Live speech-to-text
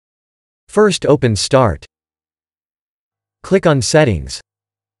First open Start. Click on Settings.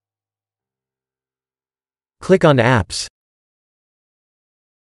 Click on Apps.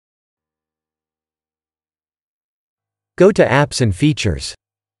 Go to Apps and Features.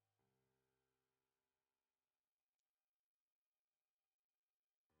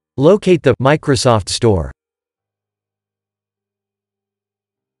 Locate the Microsoft Store.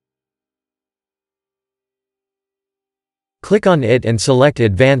 Click on it and select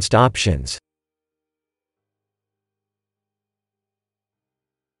Advanced Options.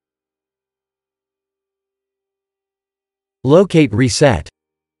 Locate Reset.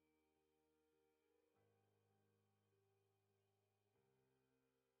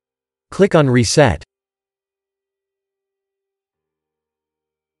 Click on Reset.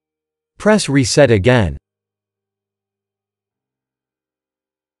 Press Reset again.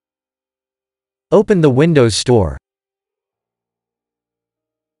 Open the Windows Store.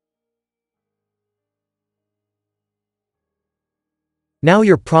 Now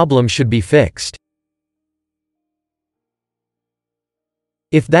your problem should be fixed.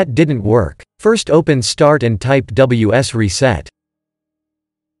 If that didn't work, first open Start and type WS Reset.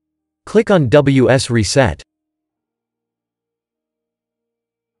 Click on WS Reset.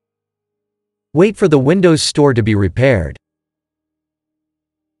 Wait for the Windows Store to be repaired.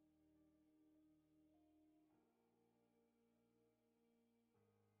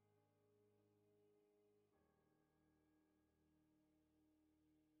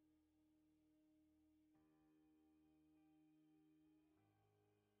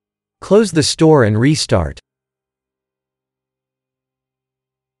 Close the store and restart.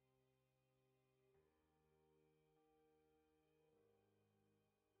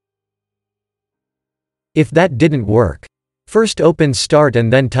 If that didn't work, first open Start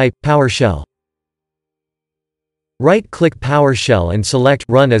and then type PowerShell. Right-click PowerShell and select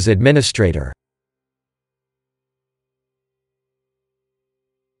Run as Administrator.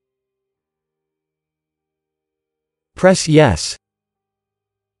 Press Yes.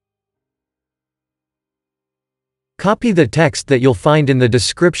 Copy the text that you'll find in the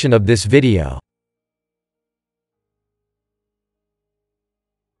description of this video.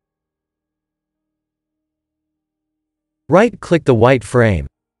 Right-click the white frame.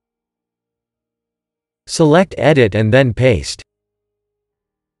 Select Edit and then Paste.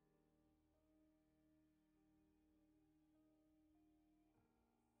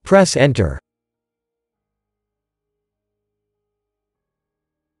 Press Enter.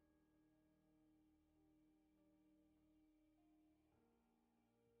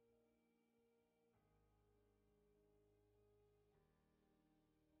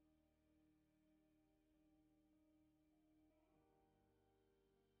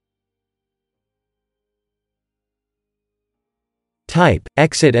 Type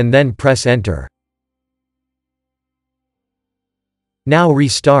Exit and then press Enter. Now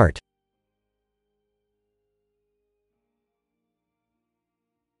restart.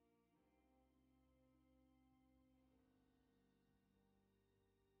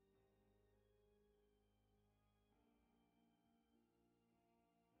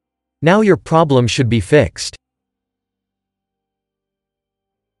 Now your problem should be fixed.